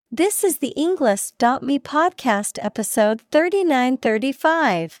This is the Englist.me podcast episode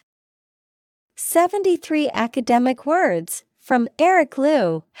 3935. 73 academic words from Eric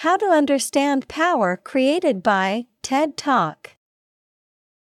Liu, How to Understand Power, created by TED Talk.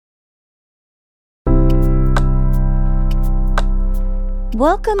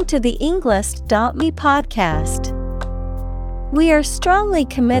 Welcome to the Englist.me podcast. We are strongly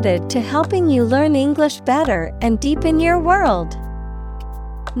committed to helping you learn English better and deepen your world.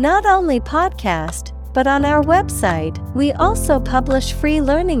 Not only podcast, but on our website, we also publish free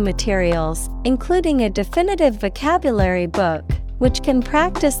learning materials, including a definitive vocabulary book, which can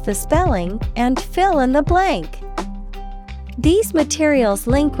practice the spelling and fill in the blank. These materials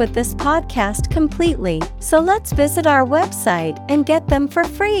link with this podcast completely, so let's visit our website and get them for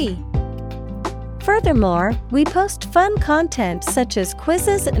free. Furthermore, we post fun content such as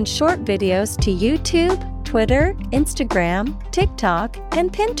quizzes and short videos to YouTube, Twitter, Instagram, TikTok,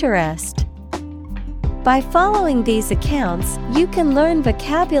 and Pinterest. By following these accounts, you can learn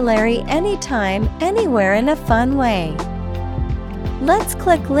vocabulary anytime, anywhere in a fun way. Let's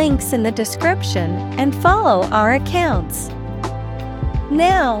click links in the description and follow our accounts.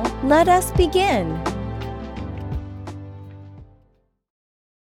 Now, let us begin.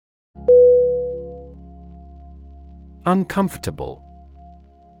 Uncomfortable.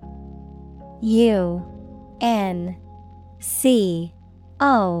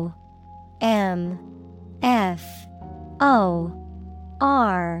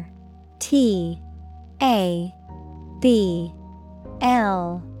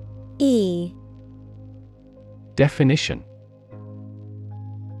 Definition: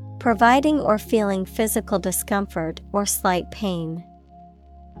 providing or feeling physical discomfort or slight pain.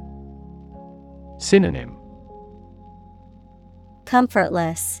 Synonym: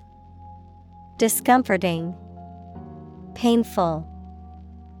 comfortless, discomforting, painful.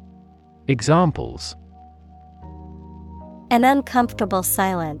 Examples: an uncomfortable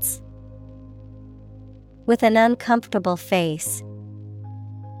silence. With an uncomfortable face.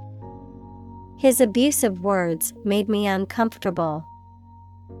 His abusive words made me uncomfortable.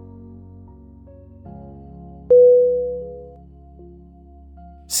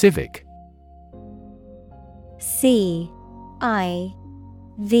 Civic. C-I-V-I-C.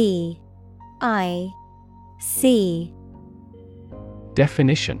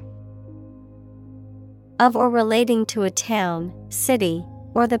 Definition: of or relating to a town, city,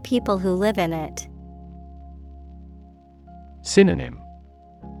 or the people who live in it. Synonym: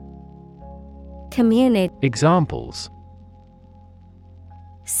 community. Examples: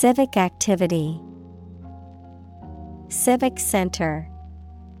 civic activity, civic center.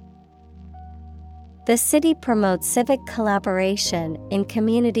 The city promotes civic collaboration in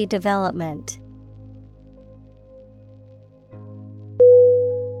community development.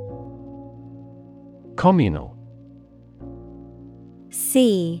 Communal.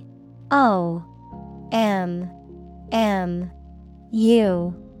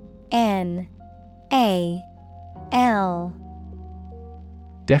 C-O-M-M-U-N-A-L.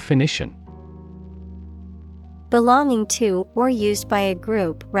 Definition: belonging to or used by a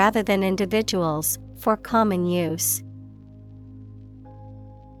group rather than individuals, for common use.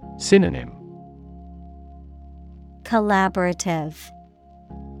 Synonym: collaborative,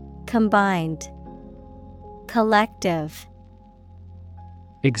 combined, collective.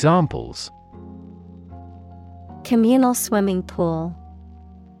 Examples: communal swimming pool,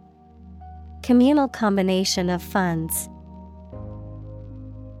 communal combination of funds.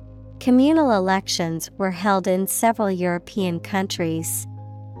 Communal elections were held in several European countries.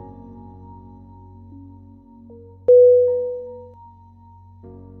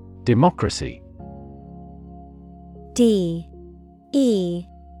 Democracy.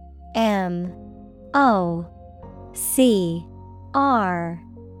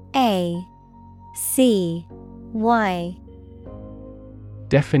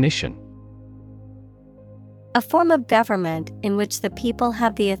 Definition: a form of government in which the people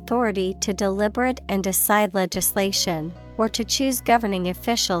have the authority to deliberate and decide legislation, or to choose governing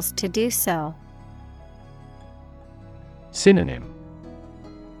officials to do so. Synonym: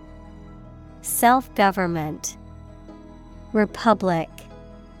 self-government, republic,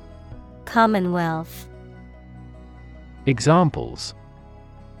 commonwealth. Examples: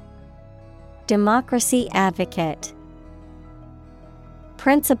 democracy advocate,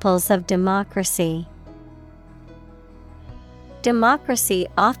 principles of democracy. Democracy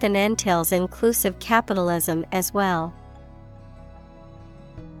often entails inclusive capitalism as well.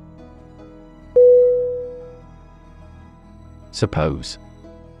 Suppose.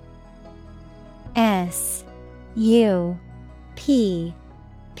 S-U-P-P-O-S-E.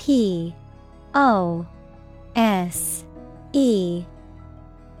 P O S E.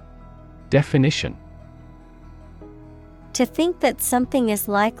 Definition: To think that something is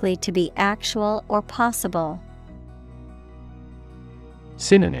likely to be actual or possible.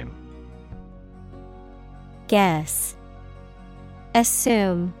 Synonym: Guess,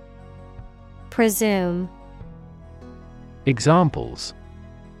 assume, presume. Examples: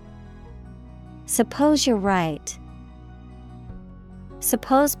 Suppose you're right.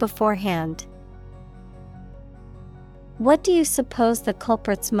 Suppose beforehand. What do you suppose the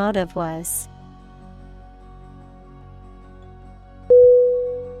culprit's motive was?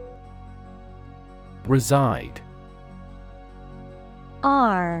 Reside.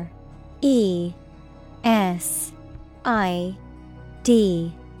 R-E-S-I-D-E.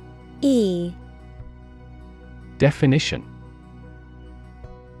 Definition: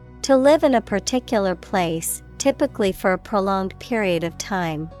 To live in a particular place, typically for a prolonged period of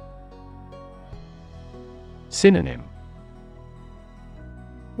time. Synonym: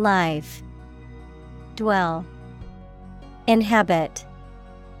 Live, dwell, inhabit.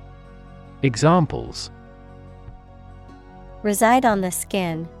 Examples: Reside on the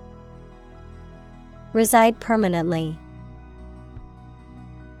skin. Reside permanently.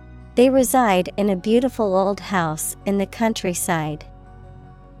 They reside in a beautiful old house in the countryside.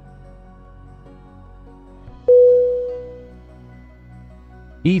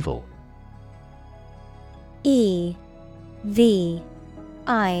 Evil. E-V-I-L.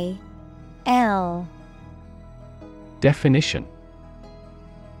 Definition: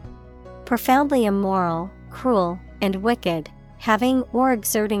 Profoundly immoral, cruel, and wicked, having or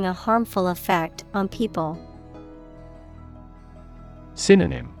exerting a harmful effect on people.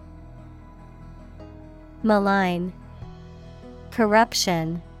 Synonym: Malign,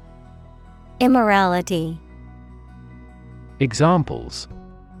 corruption, immorality. Examples: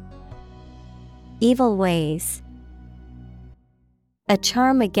 Evil ways. A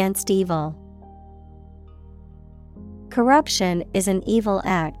charm against evil. Corruption is an evil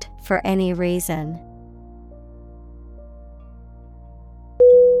act for any reason.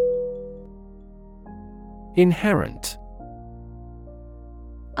 Inherent.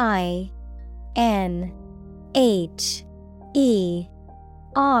 I-N-H-E-R-E-N-T.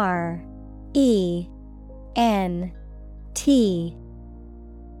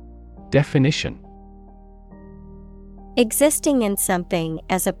 Definition: Existing in something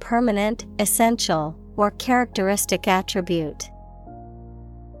as a permanent, essential, or characteristic attribute.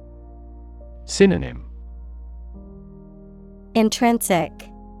 Synonym: Intrinsic,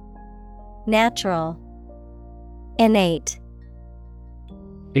 natural, innate.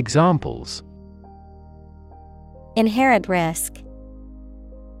 Examples: Inherent risk.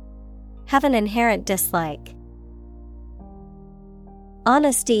 Have an inherent dislike.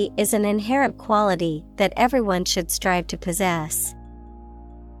 Honesty is an inherent quality that everyone should strive to possess.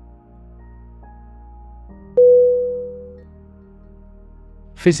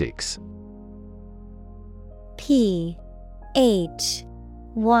 Physics. P-H-Y-S-I-C-S.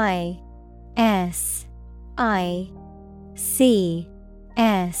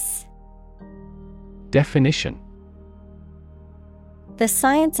 Definition: The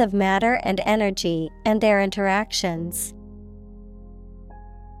science of matter and energy and their interactions.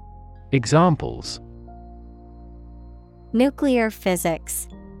 Examples: Nuclear physics.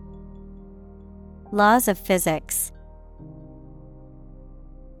 Laws of physics.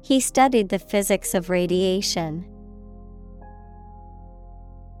 He studied the physics of radiation.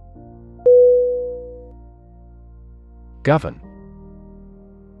 Govern.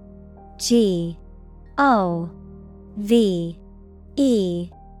 G-O-V-E-R-N.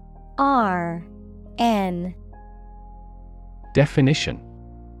 Definition: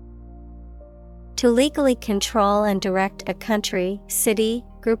 To legally control and direct a country, city,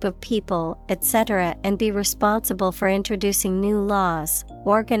 group of people, etc., and be responsible for introducing new laws,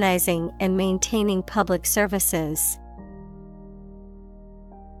 organizing and maintaining public services.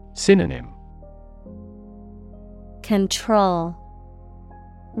 Synonym: Control,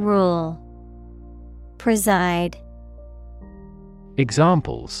 rule, preside.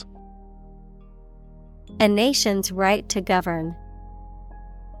 Examples: A nation's right to govern.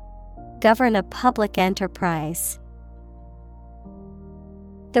 Govern a public enterprise.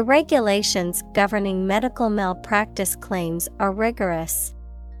 The regulations governing medical malpractice claims are rigorous.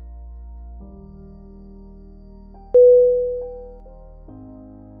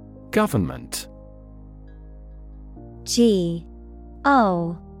 Government. G-O-V-E-R-N-M-E-N-T.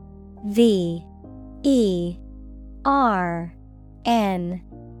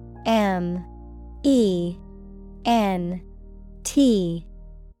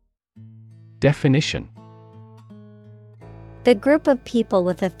 Definition: the group of people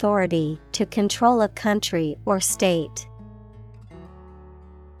with authority to control a country or state.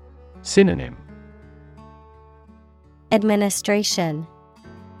 Synonym: Administration,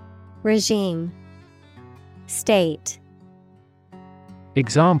 regime, state.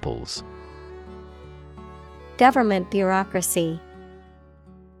 Examples: Government bureaucracy,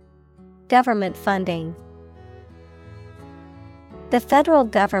 government funding. The federal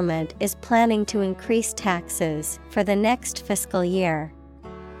government is planning to increase taxes for the next fiscal year.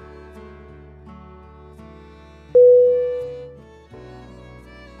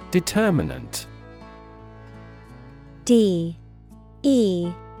 Determinant. D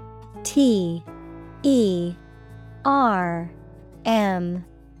E T E R M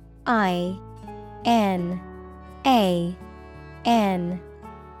I N A N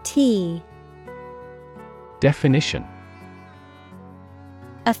T. Definition: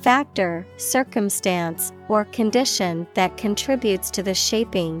 a factor, circumstance, or condition that contributes to the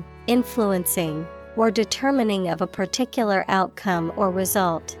shaping, influencing, or determining of a particular outcome or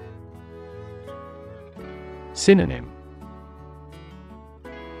result. Synonym: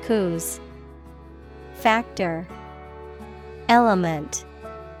 Cause, factor, element.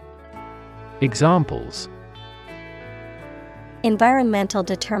 Examples: environmental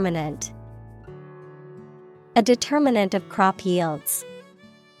determinant, a determinant of crop yields.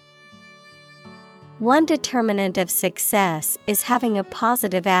 One determinant of success is having a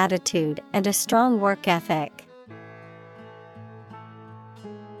positive attitude and a strong work ethic.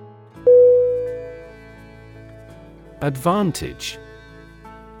 Advantage.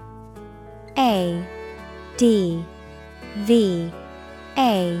 A D V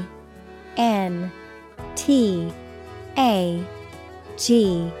A N T A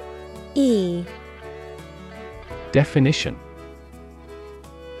G E. Definition: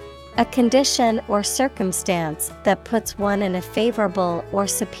 a condition or circumstance that puts one in a favorable or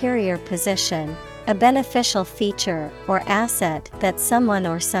superior position, a beneficial feature or asset that someone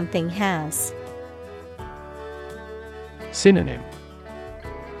or something has. Synonym: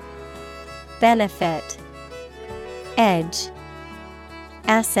 benefit, edge,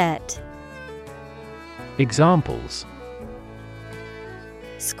 asset. Examples: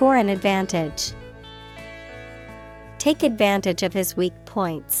 score an advantage, take advantage of his weak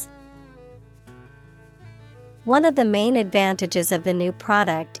points. One of the main advantages of the new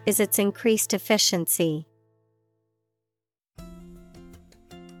product is its increased efficiency.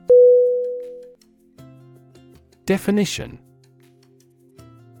 Definition: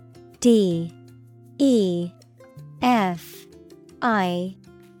 D E F I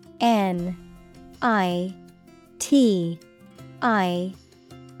N I T I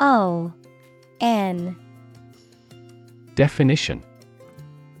O N. Definition: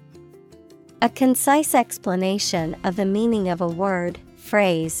 a concise explanation of the meaning of a word,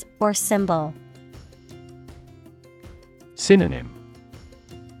 phrase, or symbol. Synonym: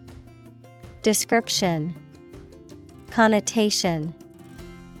 description, connotation,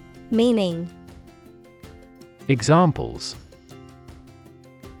 meaning. Examples: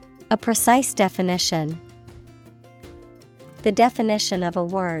 a precise definition, the definition of a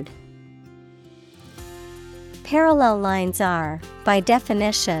word. Parallel lines are, by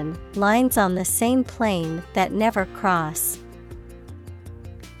definition, lines on the same plane that never cross.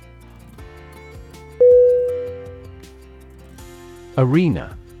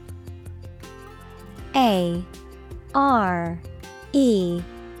 Arena. A R E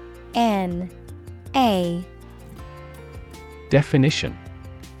N A. Definition: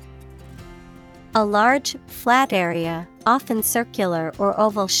 a large, flat area, often circular or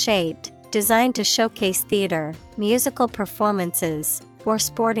oval shaped, designed to showcase theater, musical performances, or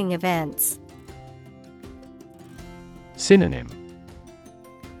sporting events. Synonym: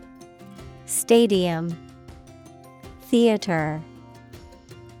 stadium, theater,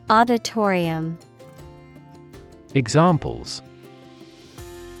 auditorium. Examples: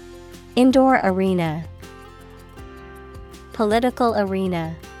 indoor arena, political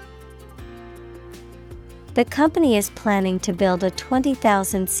arena. The company is planning to build a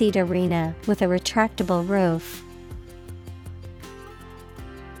 20,000-seat arena with a retractable roof.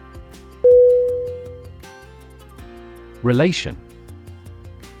 Relation.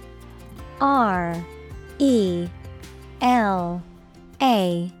 R E L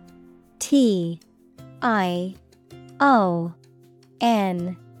A T I O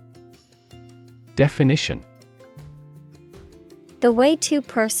N. Definition: the way two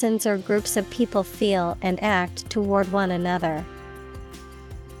persons or groups of people feel and act toward one another.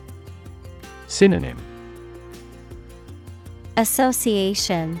 Synonym: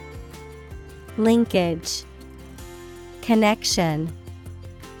 association, linkage, connection.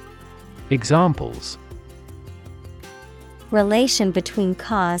 Examples: relation between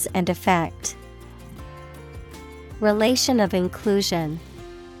cause and effect, relation of inclusion.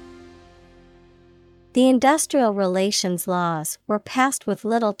 The industrial relations laws were passed with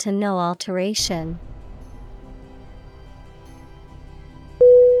little to no alteration.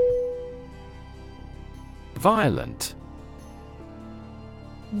 Violent.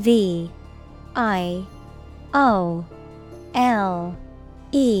 V-I-O-L-E-N-T.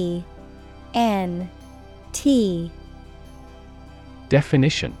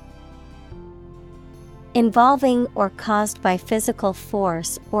 Definition: involving or caused by physical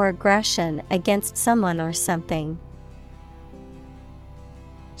force or aggression against someone or something.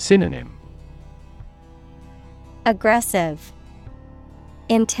 Synonym: aggressive,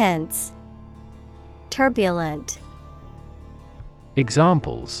 intense, turbulent.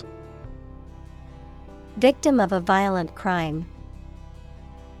 Examples: victim of a violent crime,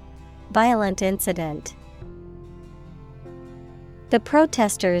 violent incident. The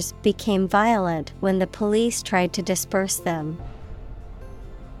protesters became violent when the police tried to disperse them.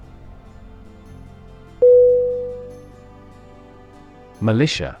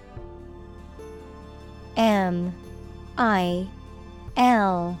 Militia. M-I-L-I-T-I-A.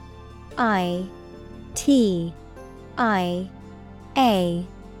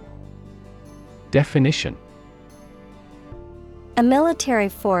 Definition: a military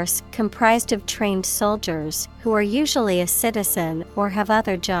force comprised of trained soldiers who are usually a citizen or have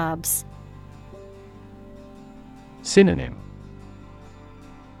other jobs. Synonym: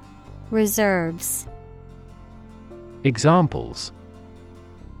 reserves. Examples: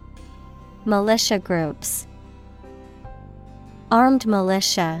 militia groups, armed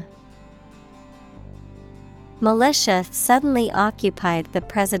militia. Militia suddenly occupied the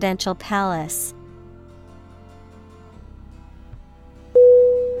presidential palace.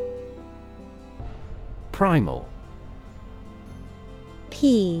 Primal.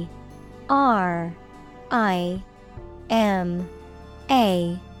 P-R-I-M-A-L.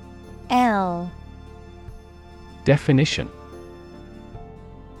 Definition: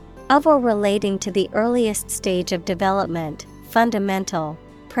 of or relating to the earliest stage of development, fundamental,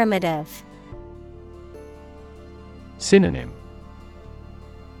 primitive. Synonym: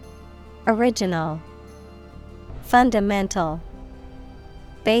 original, fundamental,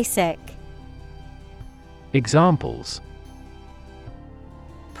 basic. Examples: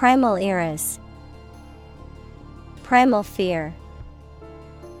 primal eras, primal fear.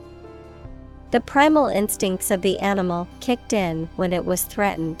 The primal instincts of the animal kicked in when it was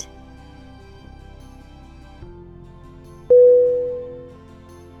threatened.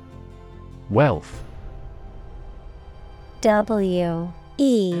 Wealth.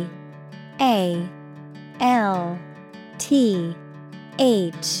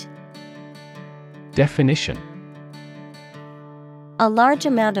 W-E-A-L-T-H. Definition: a large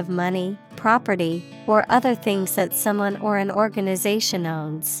amount of money, property, or other things that someone or an organization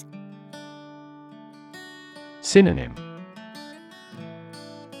owns. Synonym: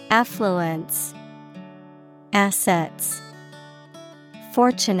 affluence, assets,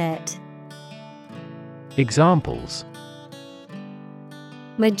 fortunate. Examples: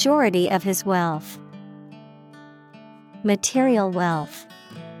 majority of his wealth, material wealth.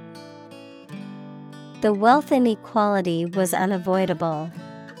 The wealth inequality was unavoidable.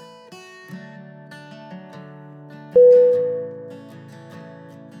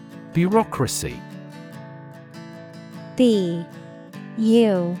 Bureaucracy.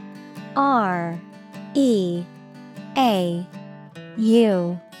 B-U-R-E-A-U-C-R-A-C-Y.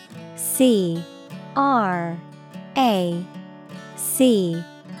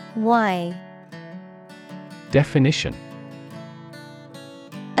 Definition: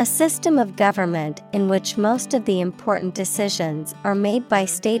 a system of government in which most of the important decisions are made by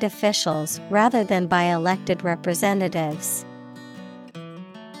state officials rather than by elected representatives.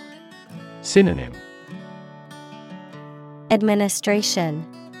 Synonym: administration,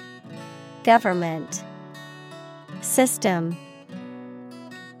 government, system.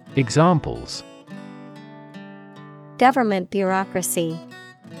 Examples: government bureaucracy,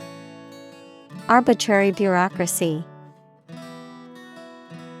 arbitrary bureaucracy.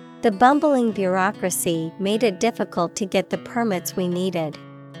 The bumbling bureaucracy made it difficult to get the permits we needed.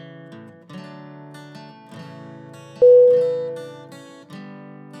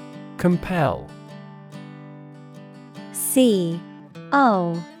 Compel.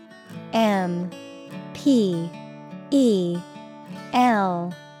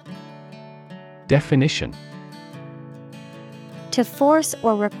 C-O-M-P-E-L. Definition: To force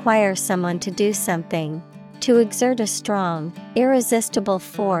or require someone to do something. To exert a strong, irresistible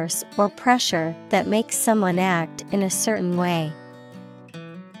force or pressure that makes someone act in a certain way.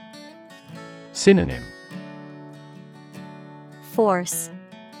 Synonym: Force,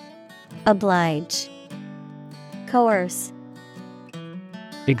 oblige, coerce.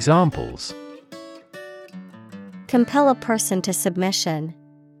 Examples: Compel a person to submission.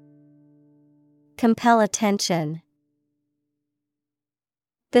 Compel attention.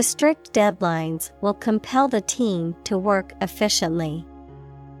 The strict deadlines will compel the team to work efficiently.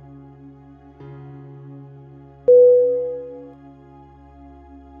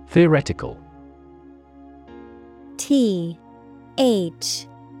 Theoretical. Theoretical.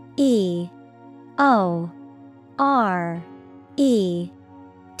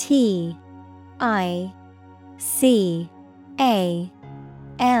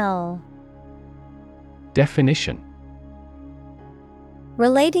 Definition: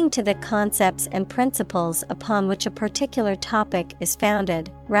 Relating to the concepts and principles upon which a particular topic is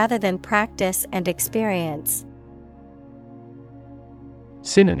founded, rather than practice and experience.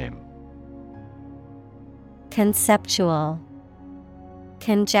 Synonym: Conceptual,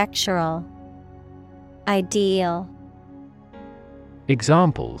 conjectural, ideal.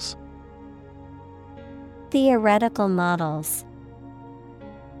 Examples: Theoretical models.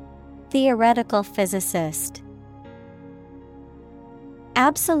 Theoretical physicist.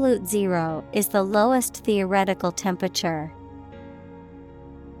 Absolute zero is the lowest theoretical temperature.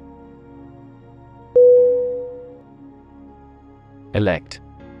 Elect.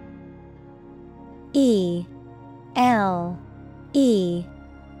 E-L-E-C-T.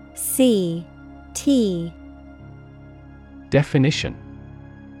 Definition: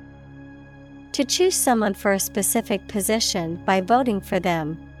 To choose someone for a specific position by voting for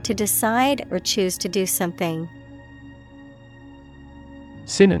them, to decide or choose to do something.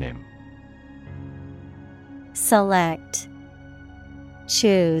 Synonym: Select,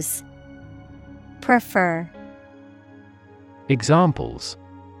 choose, prefer. Examples: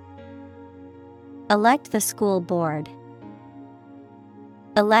 Elect the school board.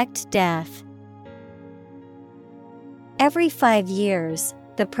 Elect death. Every 5 years,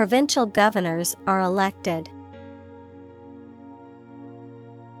 the provincial governors are elected.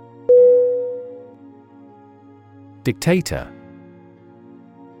 Dictator.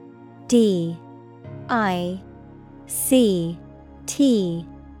 D-I-C-T-A-T-O-R.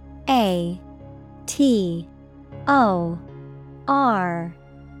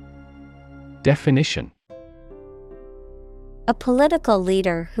 Definition: A political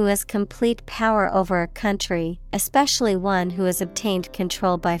leader who has complete power over a country, especially one who has obtained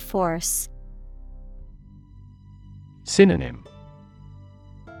control by force. Synonym: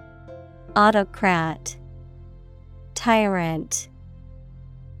 Autocrat, tyrant,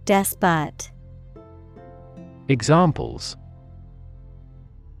 despot. Examples: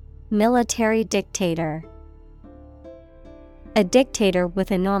 Military dictator. A dictator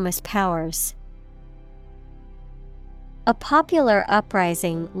with enormous powers. A popular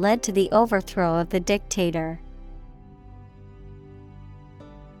uprising led to the overthrow of the dictator.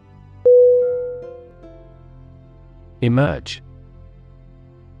 Emerge.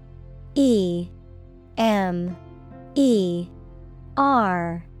 E-M-E-R-G-E.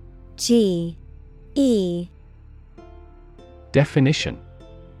 Definition: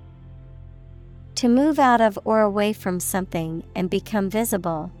 To move out of or away from something and become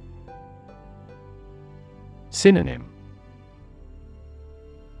visible. Synonym: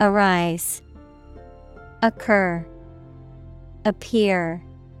 Arise, occur, appear.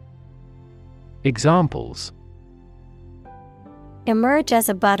 Examples: Emerge as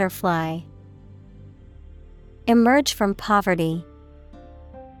a butterfly. Emerge from poverty.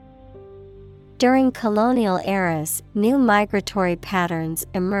 During colonial eras, new migratory patterns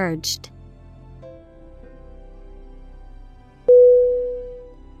emerged.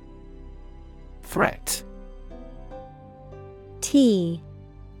 Threat. T-H-R-E-A-T.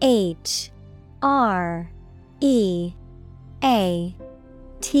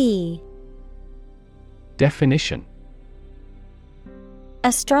 Definition: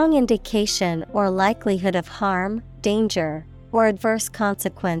 A strong indication or likelihood of harm, danger, or adverse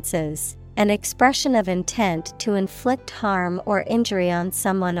consequences. An expression of intent to inflict harm or injury on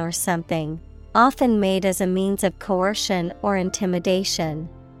someone or something, often made as a means of coercion or intimidation.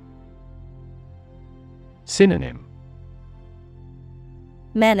 Synonym: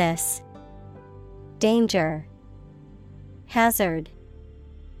 Menace, danger, hazard.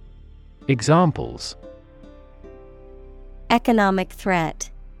 Examples: Economic threat,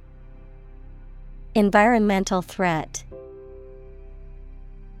 environmental threat.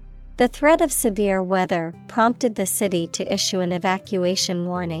 The threat of severe weather prompted the city to issue an evacuation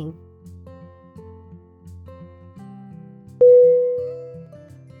warning.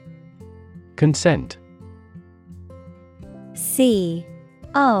 Consent. C-O-N-S-E-N-T.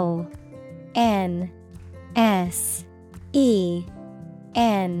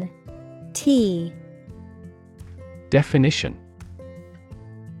 Definition.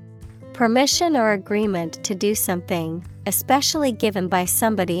 Permission or agreement to do something, especially given by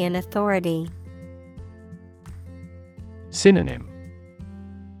somebody in authority. Synonym.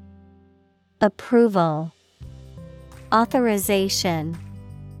 Approval, authorization,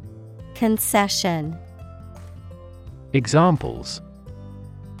 concession. Examples.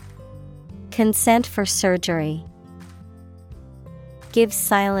 Consent for surgery. Give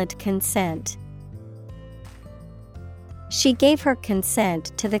silent consent. She gave her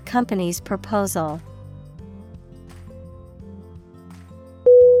consent to the company's proposal.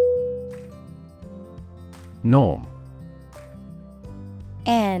 Norm.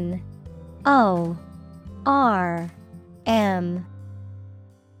 N-O-R-M.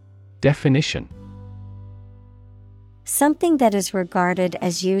 Definition. Something that is regarded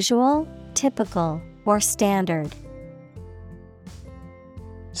as usual, typical, or standard.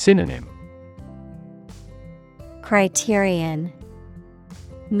 Synonym. Criterion,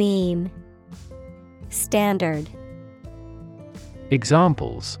 mean, standard.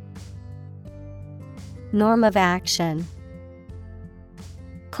 Examples. Norm of action.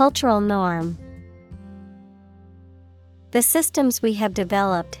 Cultural norm. The systems we have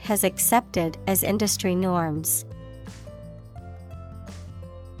developed has accepted as industry norms.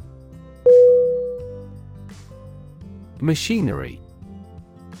 Machinery.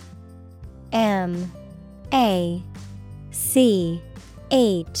 M-A-C-H-I-N-E-R-Y.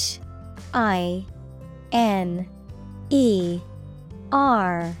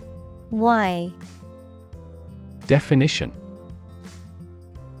 Definition.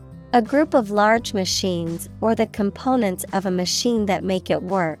 A group of large machines or the components of a machine that make it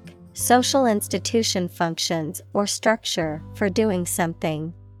work, social institution functions or structure for doing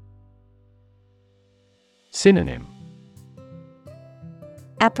something. Synonym.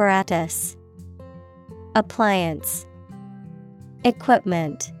 Apparatus, appliance,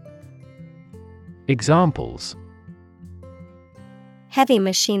 equipment. Examples. Heavy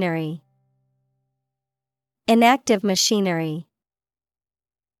machinery. Inactive machinery.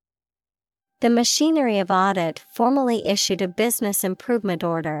 The machinery of audit formally issued a business improvement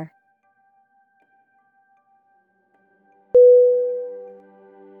order.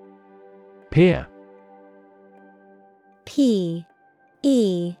 Peer. P-E-E-R.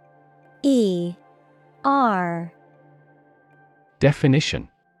 Definition.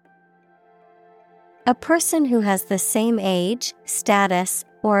 A person who has the same age, status,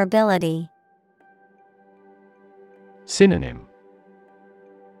 or ability. Synonym.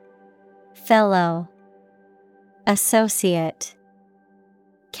 Fellow, associate,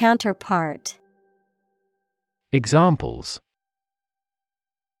 counterpart. Examples.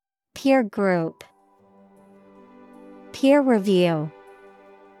 Peer group. Peer review.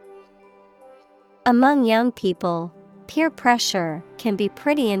 Among young people, peer pressure can be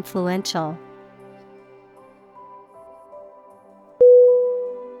pretty influential.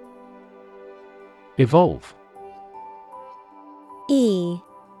 Evolve.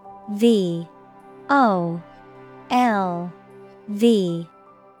 E-V-O-L-V-E.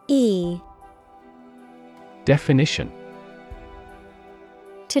 Definition.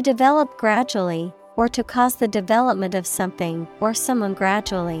 To develop gradually, or to cause the development of something or someone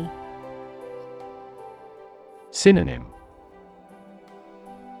gradually. Synonym.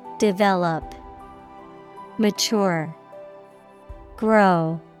 Develop, mature,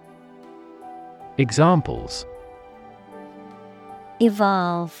 grow. Examples.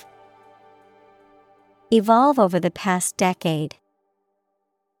 Evolve. Evolve over the past decade.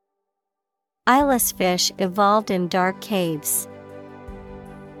 Eyeless fish evolved in dark caves.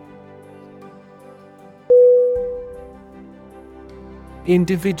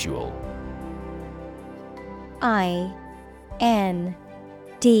 Individual. I-N-D-I-V-I-D-U-A-L.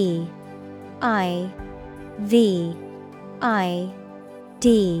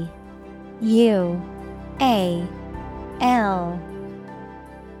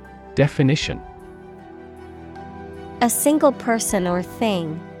 Definition. A single person or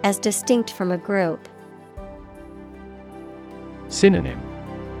thing, as distinct from a group. Synonym.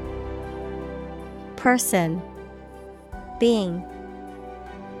 Person, being,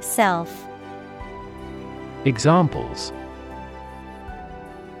 self. Examples.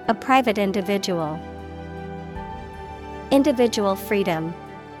 A private individual. Individual freedom.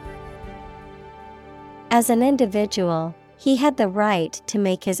 As an individual, he had the right to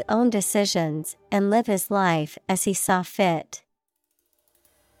make his own decisions and live his life as he saw fit.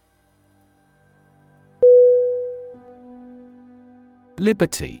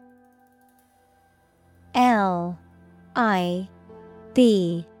 Liberty. Liberty.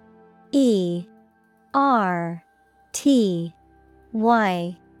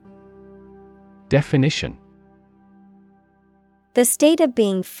 Definition. The state of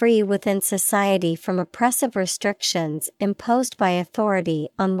being free within society from oppressive restrictions imposed by authority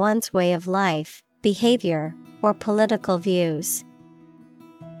on one's way of life, behavior, or political views.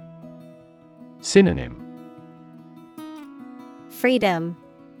 Synonym. Freedom,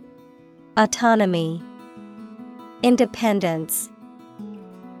 autonomy, independence.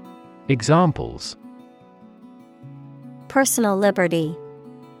 Examples. Personal liberty.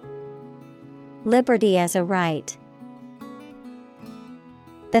 Liberty as a right.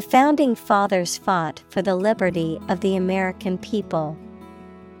 The founding fathers fought for the liberty of the American people.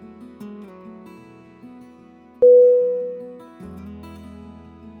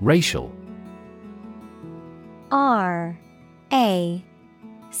 Racial. R-A-C-I-A-L.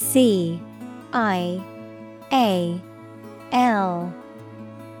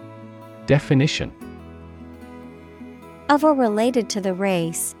 Definition. Of or related to the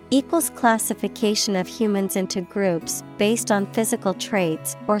race, equals classification of humans into groups based on physical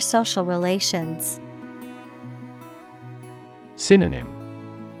traits or social relations. Synonym.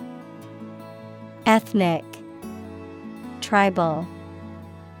 Ethnic, tribal,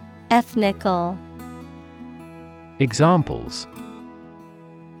 ethnical. Examples.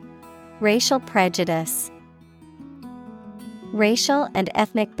 Racial prejudice. Racial and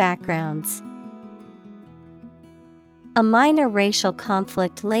ethnic backgrounds. A minor racial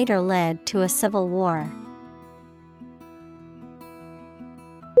conflict later led to a civil war.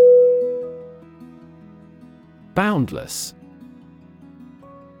 Boundless.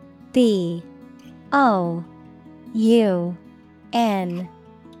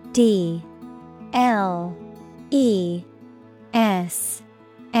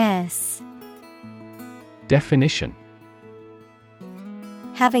 Definition.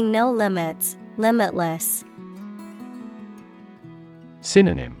 Having no limits, limitless.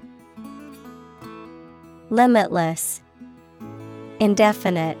 Synonym. Limitless,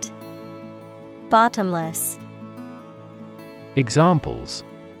 indefinite, bottomless. Examples.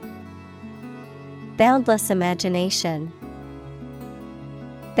 Boundless imagination.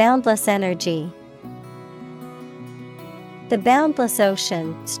 Boundless energy. The boundless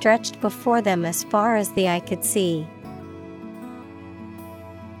ocean stretched before them as far as the eye could see.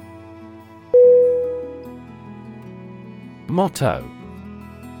 Motto.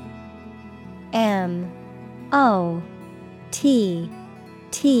 M-O-T-T-O.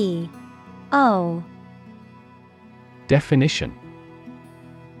 Definition.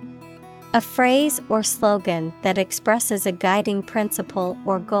 A phrase or slogan that expresses a guiding principle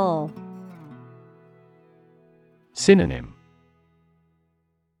or goal. Synonym.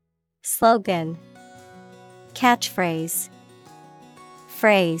 Slogan, catchphrase,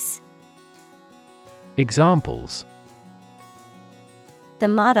 phrase. Examples. The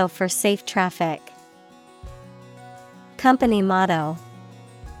motto for safe traffic. Company motto.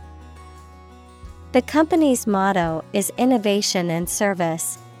 The company's motto is innovation and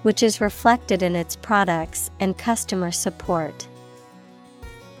service, which is reflected in its products and customer support.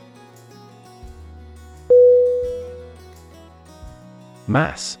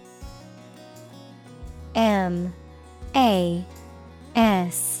 Mass. M-A-S-S.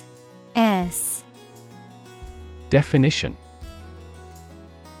 Definition.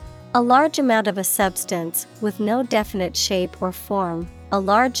 A large amount of a substance with no definite shape or form, a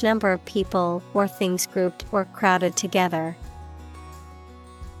large number of people or things grouped or crowded together.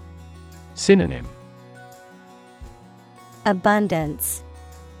 Synonym. Abundance,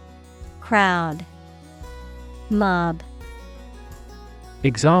 crowd, mob.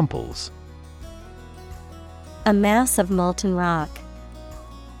 Examples. A mass of molten rock.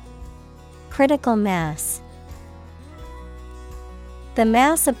 Critical mass. The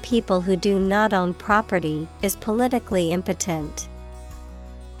mass of people who do not own property is politically impotent.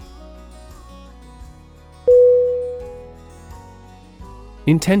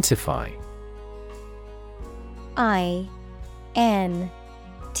 Intensify.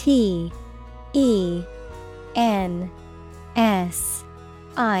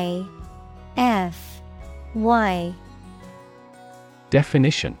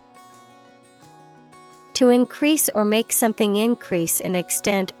 Definition. To increase or make something increase in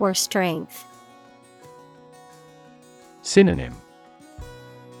extent or strength. Synonym.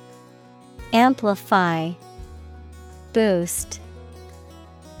 Amplify, boost,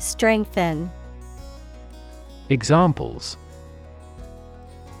 strengthen. Examples: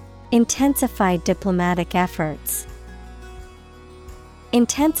 Intensify diplomatic efforts.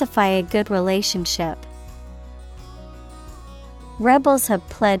 Intensify a good relationship. Rebels have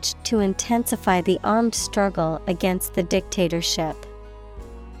pledged to intensify the armed struggle against the dictatorship.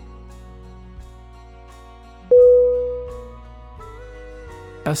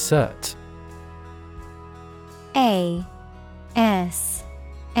 Assert. A S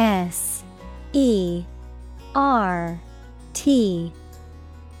S E R T.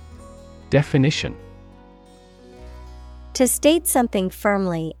 Definition: To state something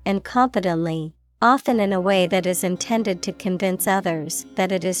firmly and confidently, often in a way that is intended to convince others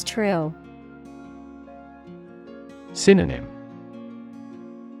that it is true. Synonym: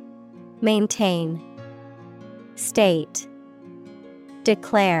 Maintain, state,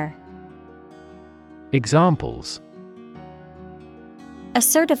 declare. Examples: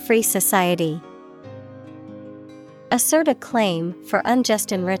 Assert a free society. Assert a claim for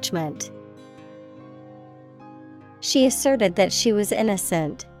unjust enrichment. She asserted that she was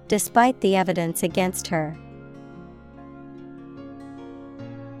innocent, despite the evidence against her.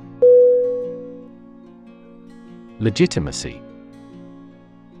 Legitimacy.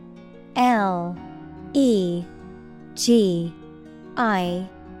 L E G I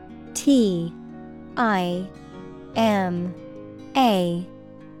T I M A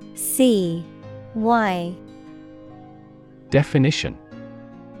C Y. Definition: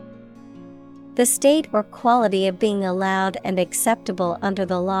 The state or quality of being allowed and acceptable under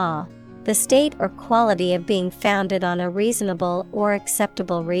the law, the state or quality of being founded on a reasonable or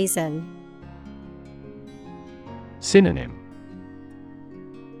acceptable reason. Synonym: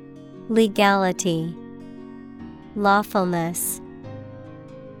 Legality, lawfulness,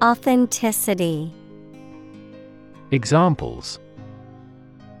 authenticity. Examples: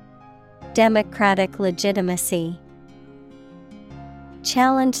 Democratic legitimacy.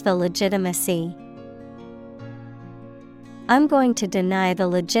 Challenge the legitimacy. I'm going to deny the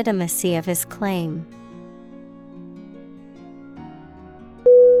legitimacy of his claim.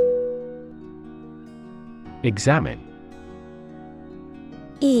 Examine.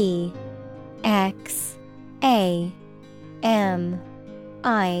 E X A M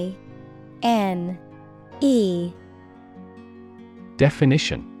I N E.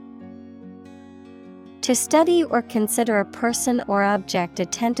 Definition: To study or consider a person or object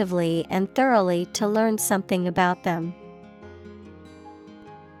attentively and thoroughly to learn something about them.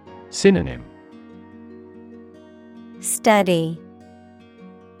 Synonym: Study,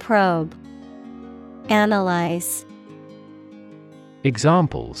 probe, analyze.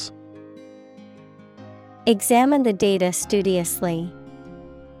 Examples: Examine the data studiously.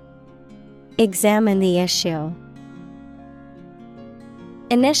 Examine the issue.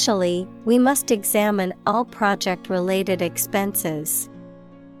 Initially, we must examine all project-related expenses.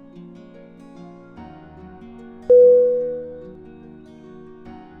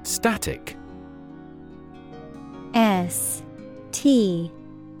 Static. S T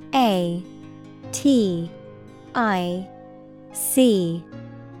A T I C.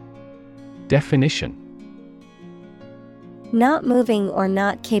 Definition: Not moving or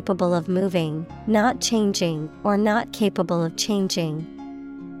not capable of moving, not changing or not capable of changing.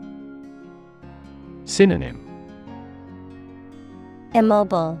 Synonym: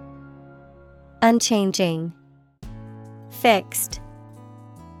 Immobile, unchanging, fixed.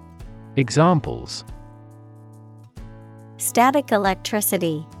 Examples: Static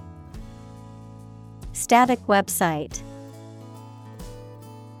electricity. Static website.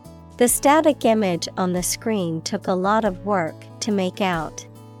 The static image on the screen took a lot of work to make out.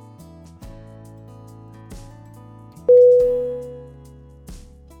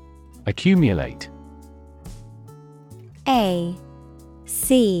 Accumulate. A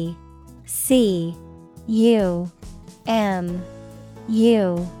C C U M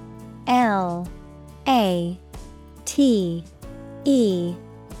U L A T E.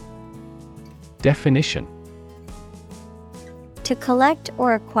 Definition: To collect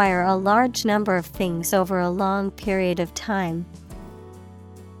or acquire a large number of things over a long period of time.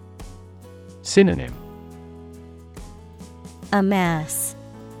 Synonym: Amass,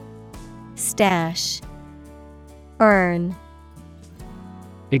 stash, earn.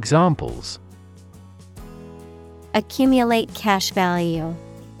 Examples: Accumulate cash value.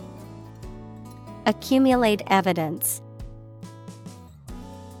 Accumulate evidence.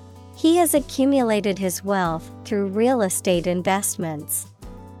 He has accumulated his wealth through real estate investments.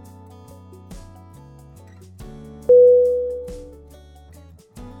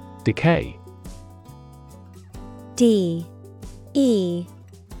 Decay. D E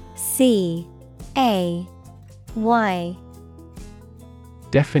C A Y.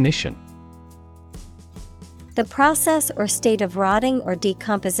 Definition: the process or state of rotting or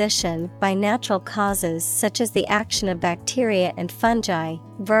decomposition by natural causes such as the action of bacteria and fungi.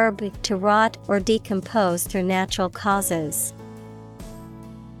 Verb, to rot or decompose through natural causes.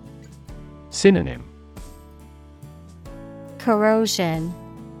 Synonym: corrosion,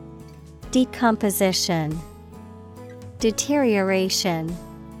 decomposition, deterioration.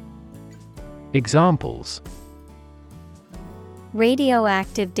 Examples: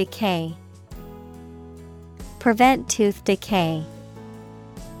 radioactive decay, prevent tooth decay.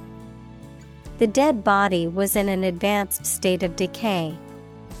 The dead body was in an advanced state of decay.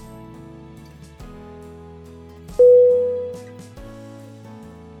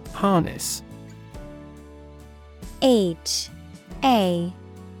 Harness. H A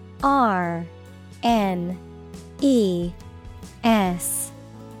R N E S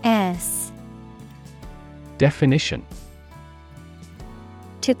S. Definition: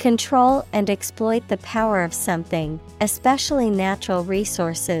 to control and exploit the power of something, especially natural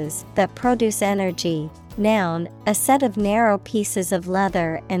resources that produce energy. Noun, a set of narrow pieces of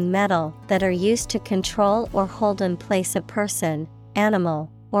leather and metal that are used to control or hold in place a person,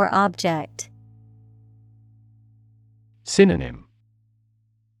 animal, or object. Synonym: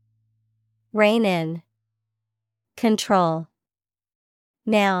 rein in, control.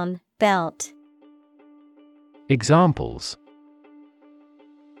 Noun, belt. Examples: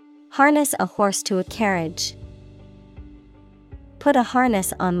 harness a horse to a carriage. Put a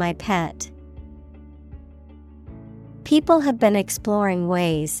harness on my pet. People have been exploring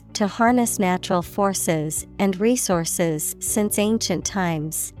ways to harness natural forces and resources since ancient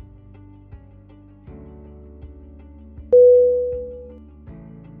times.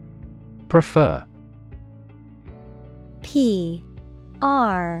 Prefer. P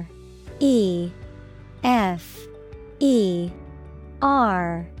R E F E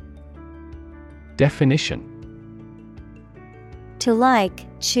R. Definition: to like,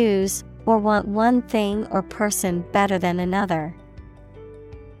 choose, or want one thing or person better than another.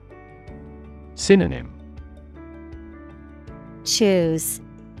 Synonym: choose,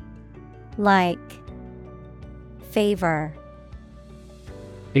 like, favor.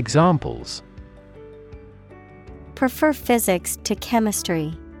 Examples: prefer physics to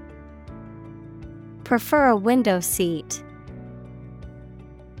chemistry. Prefer a window seat.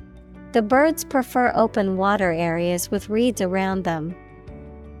 The birds prefer open water areas with reeds around them.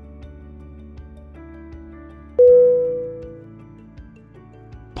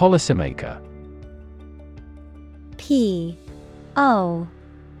 Policymaker. P O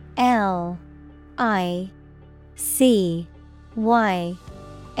L I C Y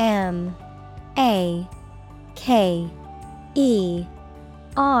M A K E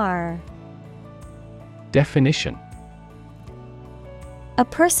R. Definition: a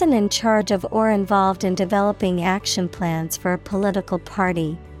person in charge of or involved in developing action plans for a political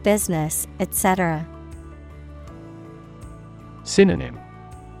party, business, etc. Synonym: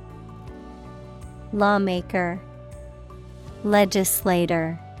 lawmaker,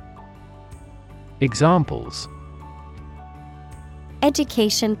 legislator. Examples: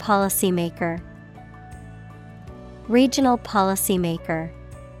 education policymaker, regional policymaker.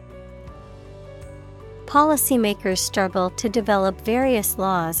 Policymakers struggle to develop various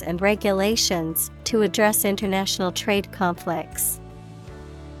laws and regulations to address international trade conflicts.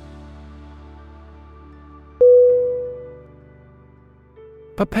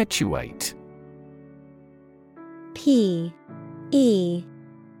 Perpetuate. P E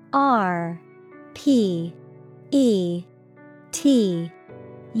R P E T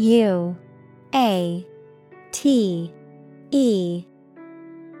U A T E.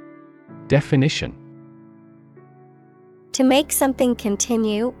 Definition: to make something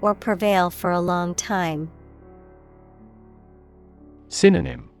continue or prevail for a long time.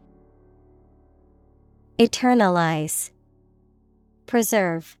 Synonym: eternalize,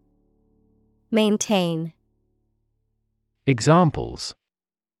 preserve, maintain. Examples: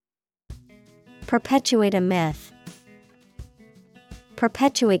 perpetuate a myth.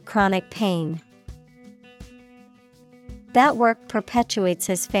 Perpetuate chronic pain. That work perpetuates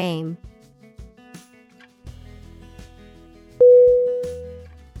his fame.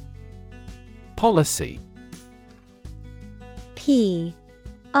 Policy. P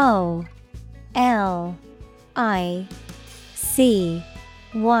O L I C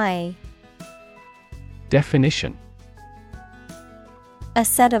Y. Definition: a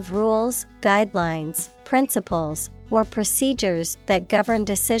set of rules, guidelines, principles, or procedures that govern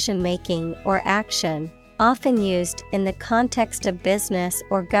decision-making or action, often used in the context of business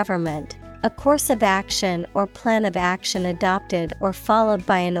or government, a course of action or plan of action adopted or followed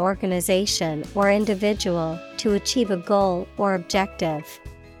by an organization or individual to achieve a goal or objective.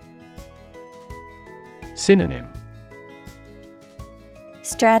 Synonym: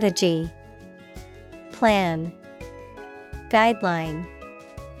 Strategy, plan, guideline.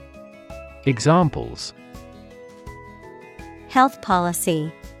 Examples: Health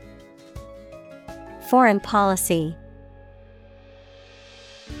policy, foreign policy.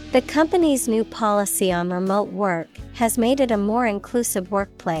 The company's new policy on remote work has made it a more inclusive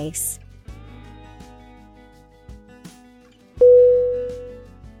workplace.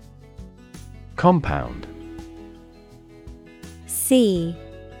 Compound. C-O-M-P-O-U-N-D.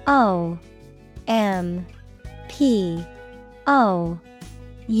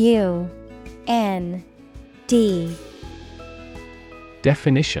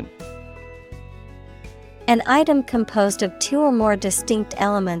 Definition: An item composed of two or more distinct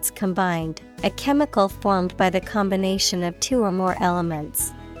elements combined, a chemical formed by the combination of two or more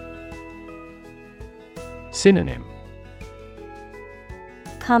elements. Synonym: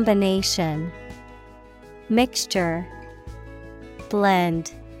 Combination, mixture,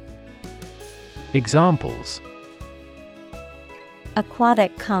 blend. Examples: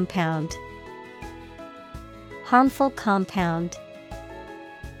 Aquatic compound, harmful compound.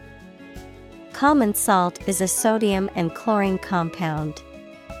 Common salt is a sodium and chlorine compound.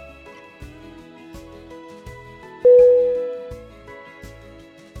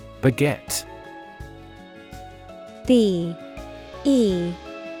 Baguette. B-E-G-E-T.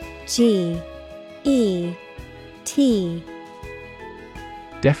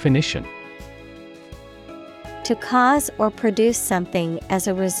 Definition: To cause or produce something as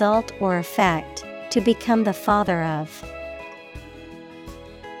a result or effect, to become the father of.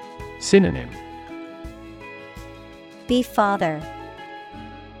 Synonym: Be father,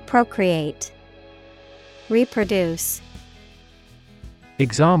 procreate, reproduce.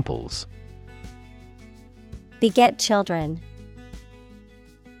 Examples: Beget children,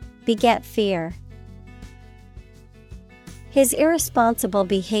 beget fear. His irresponsible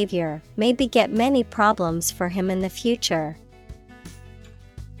behavior may beget many problems for him in the future.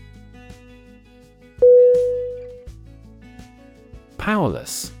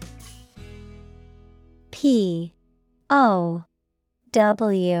 Powerless. P-O-W-E-R-L-E-S.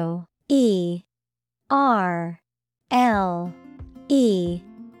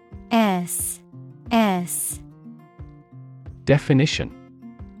 Definition: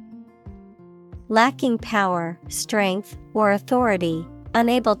 Lacking power, strength, or authority,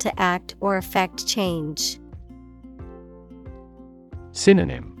 unable to act or effect change.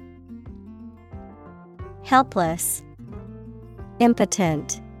 Synonym: Helpless,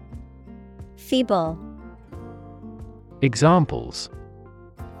 impotent, feeble. Examples: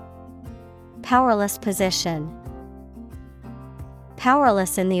 Powerless position,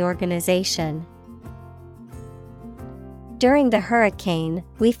 powerless in the organization. During the hurricane,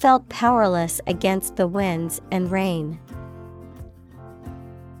 we felt powerless against the winds and rain.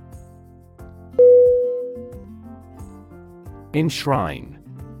 Enshrine.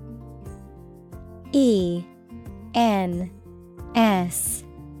 E-N-S-H-R-I-N-E.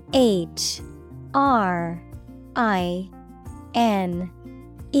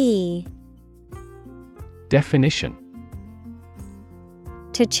 Definition: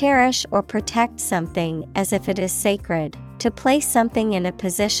 To cherish or protect something as if it is sacred, to place something in a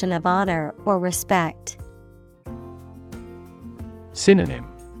position of honor or respect. Synonym: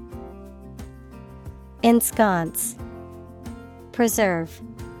 Ensconce, preserve,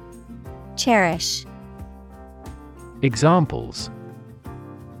 cherish. Examples: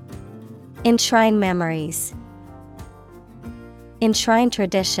 Enshrine memories, enshrine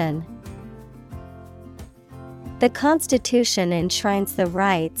tradition. The Constitution enshrines the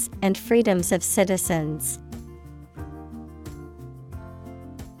rights and freedoms of citizens.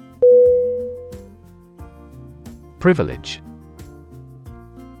 Privilege.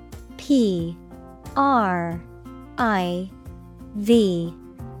 P-R-I-V-I-L-E-G-E.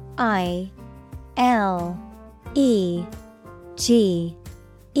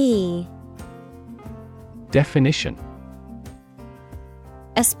 Definition: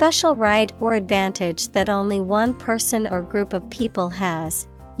 A special right or advantage that only one person or group of people has,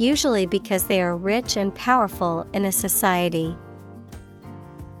 usually because they are rich and powerful in a society.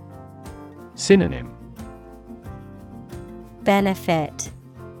 Synonym: Benefit,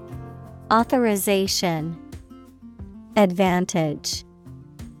 authorization, advantage.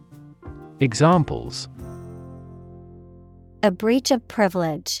 Examples: A breach of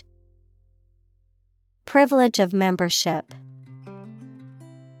privilege, Privilege of membership.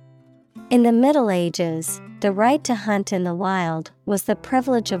 In the Middle Ages, the right to hunt in the wild was the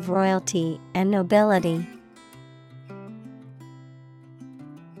privilege of royalty and nobility.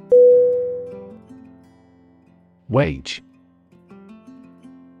 Wage.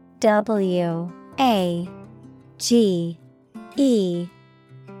 W-A-G-E.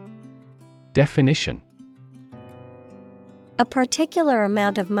 Definition. A particular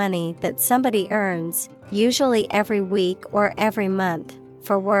amount of money that somebody earns, usually every week or every month,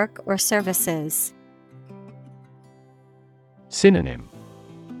 for work or services. Synonym.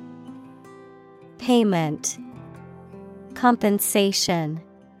 Payment, compensation,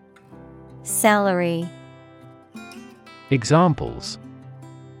 salary. Examples.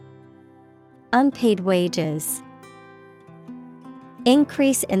 Unpaid wages.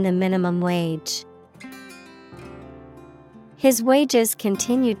 Increase in the minimum wage. His wages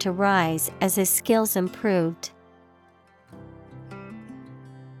continued to rise as his skills improved.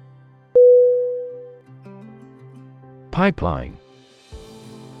 Pipeline.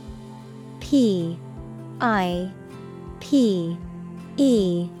 P-I-P-E-L-I-N-E.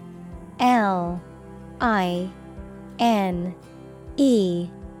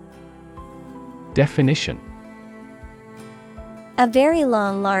 Definition. A very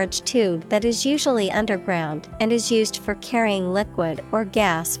long, large tube that is usually underground and is used for carrying liquid or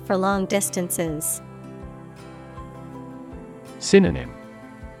gas for long distances. Synonym.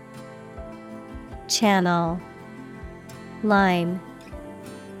 Channel, line.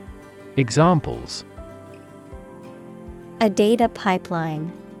 Examples. A data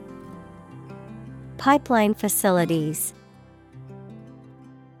pipeline. Pipeline facilities.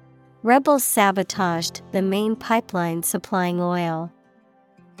 Rebels sabotaged the main pipeline supplying oil.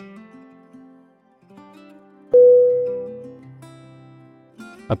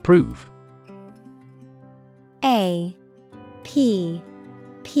 Approve. A P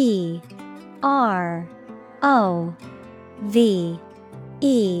P R O V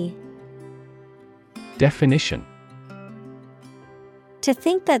E. Definition. To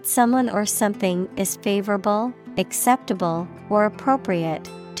think that someone or something is favorable, acceptable, or appropriate,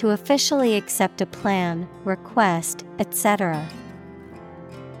 to officially accept a plan, request, etc.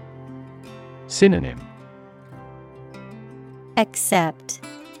 Synonym. Accept,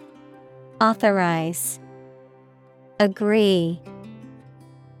 authorize, agree.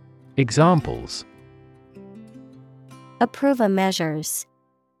 Examples. Approve a measures.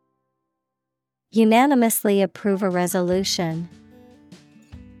 Unanimously approve a resolution.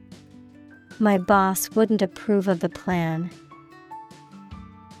 My boss wouldn't approve of the plan.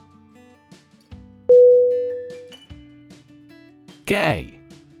 Gay.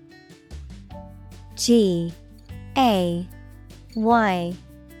 G A Y.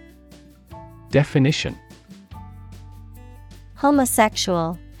 Definition.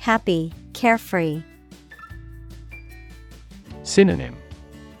 Homosexual, happy, carefree. Synonym.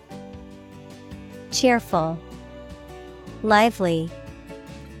 Cheerful, lively,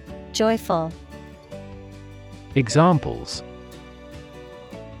 joyful. Examples.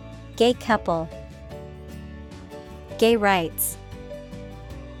 Gay couple. Gay rights.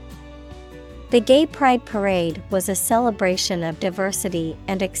 The Gay Pride Parade was a celebration of diversity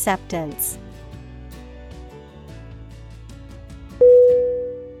and acceptance.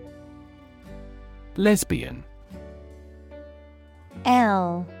 Lesbian.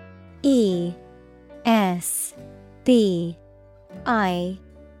 L E S B I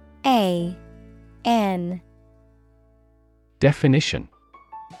A N. Definition.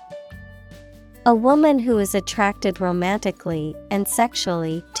 A woman who is attracted romantically and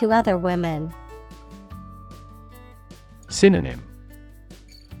sexually to other women. Synonym.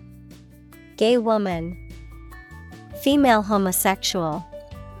 Gay woman. Female homosexual.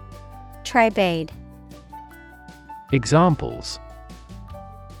 Tribade. Examples.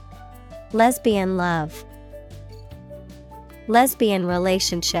 Lesbian love. Lesbian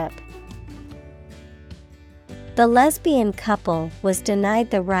relationship. The lesbian couple was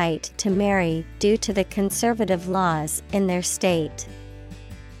denied the right to marry due to the conservative laws in their state.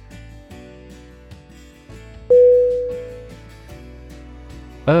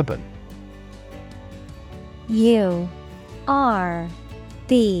 Urban. U R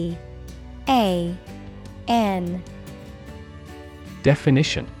B A N.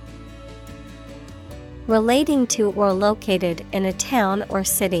 Definition. Relating to or located in a town or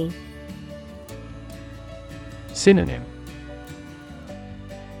city. Synonym.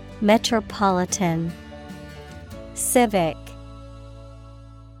 Metropolitan, civic.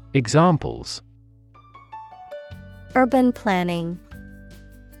 Examples. Urban planning.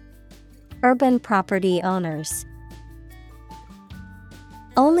 urban property owners.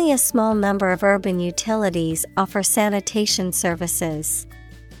 Only a small number of urban utilities offer sanitation services.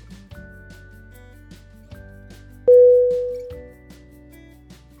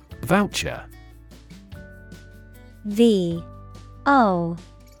 Voucher. V-O-U-C-H-E-R.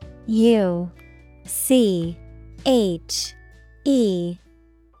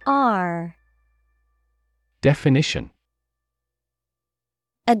 Definition.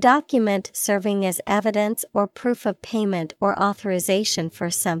 A document serving as evidence or proof of payment or authorization for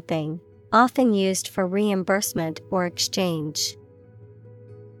something, often used for reimbursement or exchange.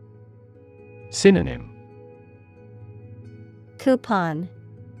 Synonym. Coupon,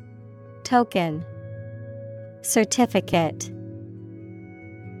 token, certificate.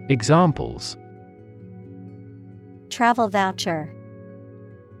 Examples. Travel voucher,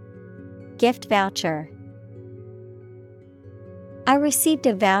 gift voucher. I received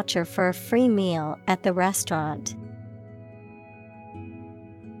a voucher for a free meal at the restaurant.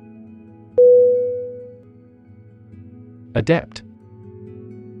 Adept.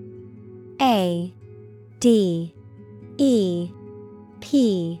 A-D-E-P-T.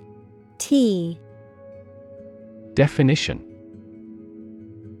 Definition.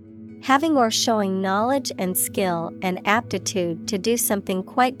 Having or showing knowledge and skill and aptitude to do something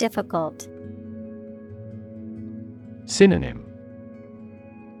quite difficult. Synonym.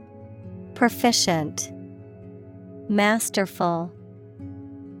 Proficient, masterful,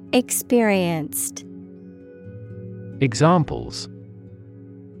 experienced. Examples.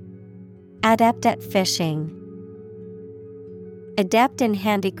 Adept at fishing, adept in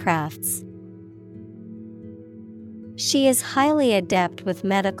handicrafts. She is highly adept with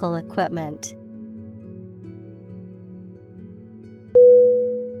medical equipment.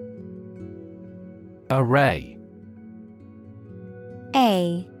 Array.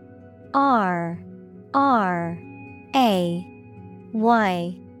 A-R-R-A-Y.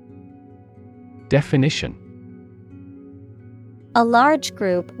 Definition. A large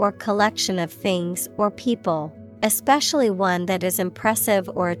group or collection of things or people, especially one that is impressive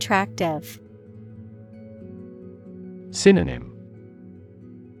or attractive. Synonym.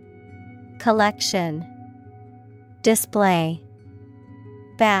 Collection, display,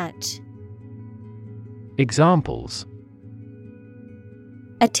 batch. Examples.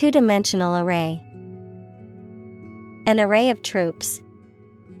 A two-dimensional array, an array of troops.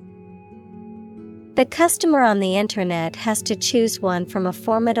 The customer on the internet has to choose one from a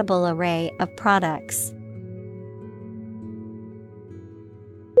formidable array of products.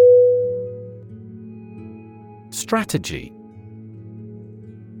 Strategy.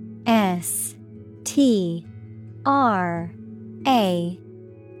 S-T-R-A-T-E-G-Y.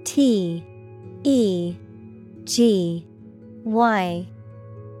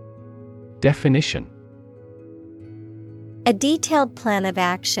 Definition. A detailed plan of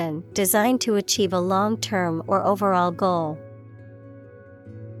action designed to achieve a long-term or overall goal.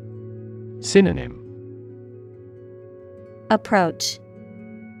 Synonym. Approach,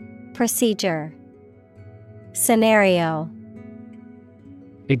 procedure, scenario.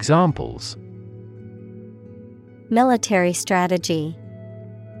 Examples. Military strategy.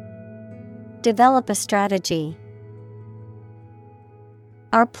 Develop a strategy.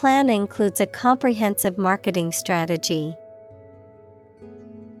 Our plan includes a comprehensive marketing strategy.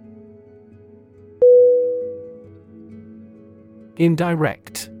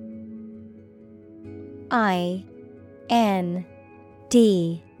 Indirect. I-N-D-I-R-E-C-T.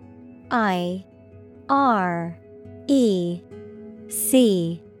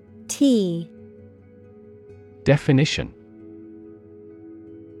 Definition.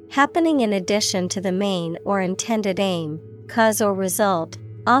 Happening in addition to the main or intended aim, cause or result,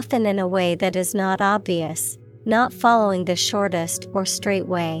 often in a way that is not obvious, not following the shortest or straight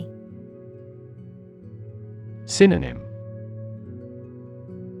way. Synonym.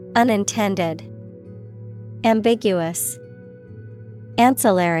 Unintended, ambiguous,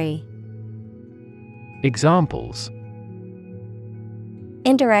 ancillary. Examples.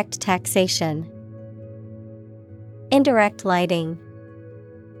 Indirect taxation, indirect lighting.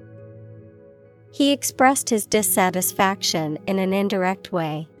 He expressed his dissatisfaction in an indirect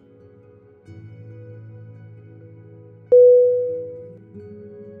way.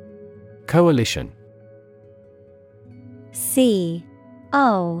 Coalition. C-O-A-L-I-T-I-O-N.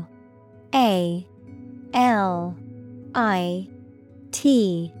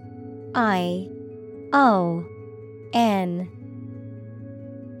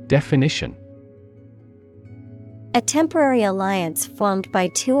 Definition. A temporary alliance formed by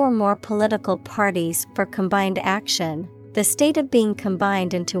two or more political parties for combined action, the state of being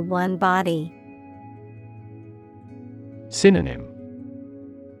combined into one body. Synonym: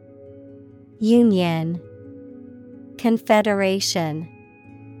 Union, Confederation,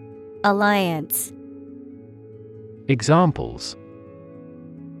 Alliance. Examples: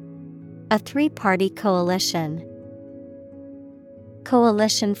 a three-party coalition,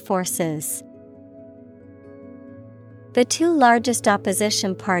 coalition forces. The two largest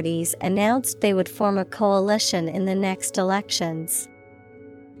opposition parties announced they would form a coalition in the next elections.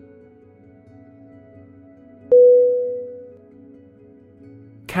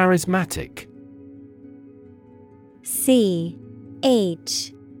 Charismatic.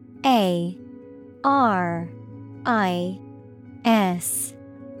 CHARISMAtic.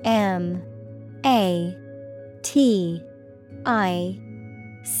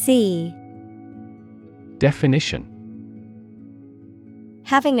 Definition: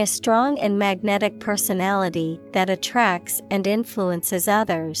 having a strong and magnetic personality that attracts and influences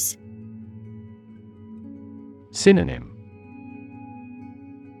others. Synonym: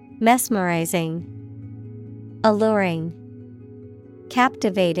 mesmerizing, alluring,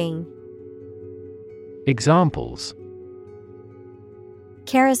 captivating. Examples: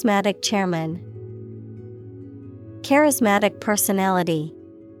 charismatic chairman, charismatic personality.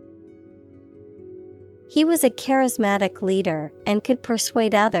 He was a charismatic leader and could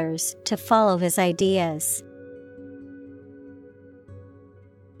persuade others to follow his ideas.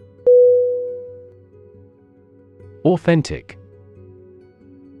 Authentic.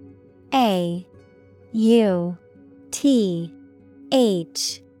 AUTHENTIC.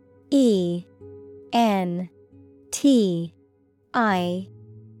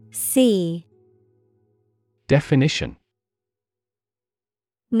 Definition: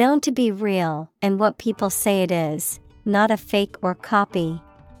 known to be real and what people say it is, not a fake or copy.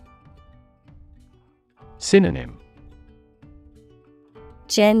 Synonym: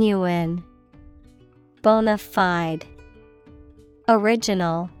 genuine, bona fide,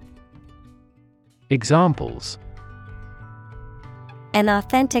 original. Examples: an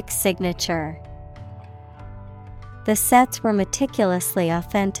authentic signature. The sets were meticulously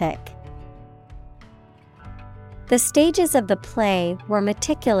authentic. The stages of the play were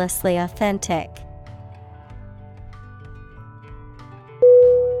meticulously authentic.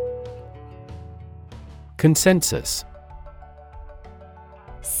 Consensus.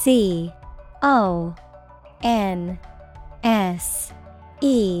 CONSENSUS.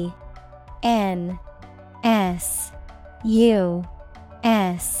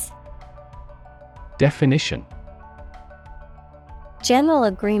 Definition: general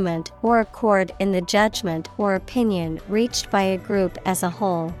agreement or accord in the judgment or opinion reached by a group as a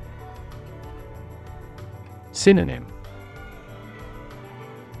whole. Synonym: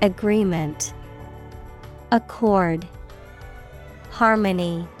 agreement, accord,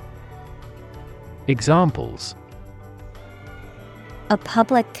 harmony. Examples: a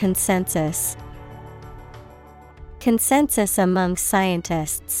public consensus. Consensus among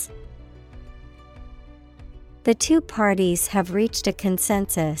scientists. The two parties have reached a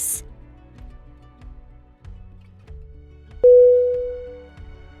consensus.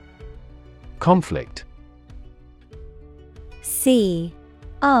 Conflict. CONFLICT.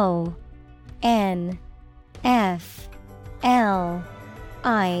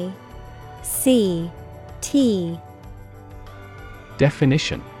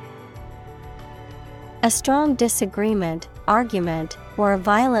 Definition: a strong disagreement, argument, or a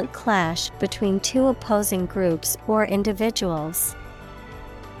violent clash between two opposing groups or individuals.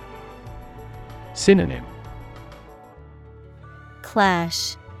 Synonym: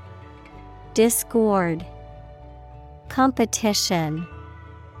 clash, discord, competition.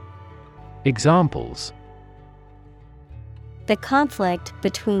 Examples: the conflict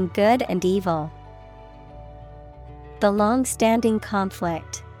between good and evil. The long-standing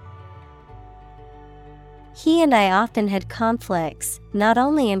conflict. He and I often had conflicts, not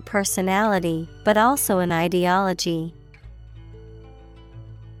only in personality, but also in ideology.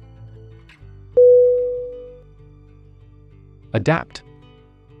 Adapt.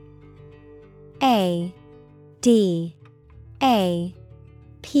 ADAPT.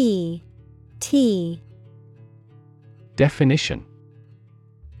 Definition: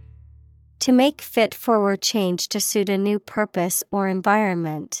 to make fit for or change to suit a new purpose or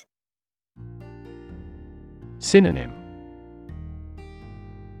environment. Synonym: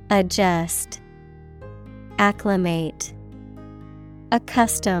 adjust, acclimate,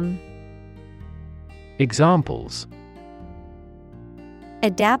 accustom. Examples: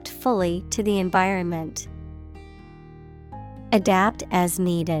 adapt fully to the environment. Adapt as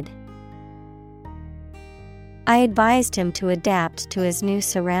needed. I advised him to adapt to his new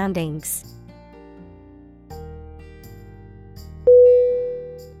surroundings.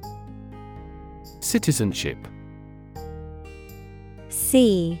 Citizenship.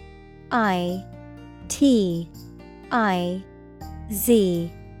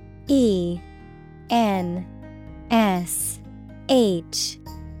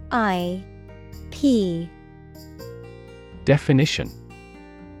 Definition: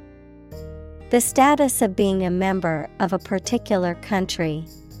 the status of being a member of a particular country.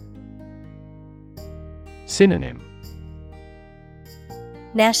 Synonym: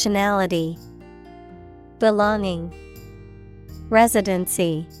 nationality, belonging,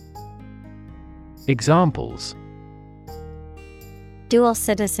 residency. Examples: dual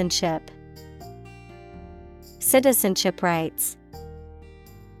citizenship, citizenship rights.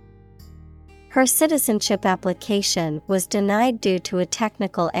 Her citizenship application was denied due to a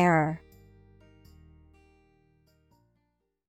technical error.